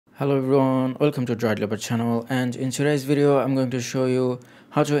Hello everyone, welcome to Droid Lover channel, and in today's video I'm going to show you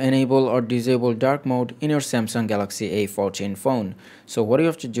how to enable or disable dark mode in your Samsung Galaxy A14 phone. So what you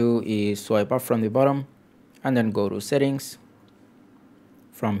have to do is swipe up from the bottom and then go to settings.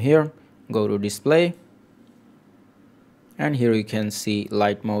 From here go to display, and here you can see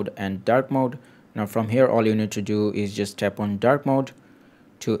light mode and dark mode. Now from here all you need to do is just tap on dark mode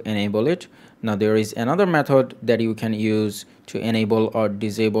to enable it. Now there is another method that you can use to enable or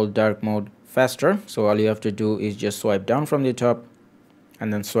disable dark mode faster. So all you have to do is just swipe down from the top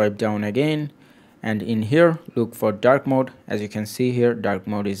and then swipe down again, and in here look for dark mode. As you can see here, dark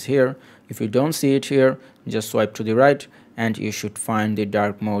mode is here. If you don't see it here, just swipe to the right and you should find the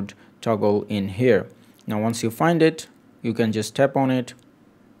dark mode toggle in here. Now once you find it, you can just tap on it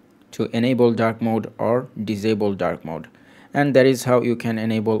to enable dark mode or disable dark mode. And that is how you can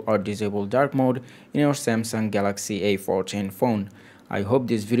enable or disable dark mode in your Samsung Galaxy A14 phone. I hope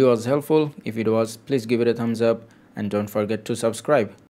this video was helpful. If it was, please give it a thumbs up and don't forget to subscribe.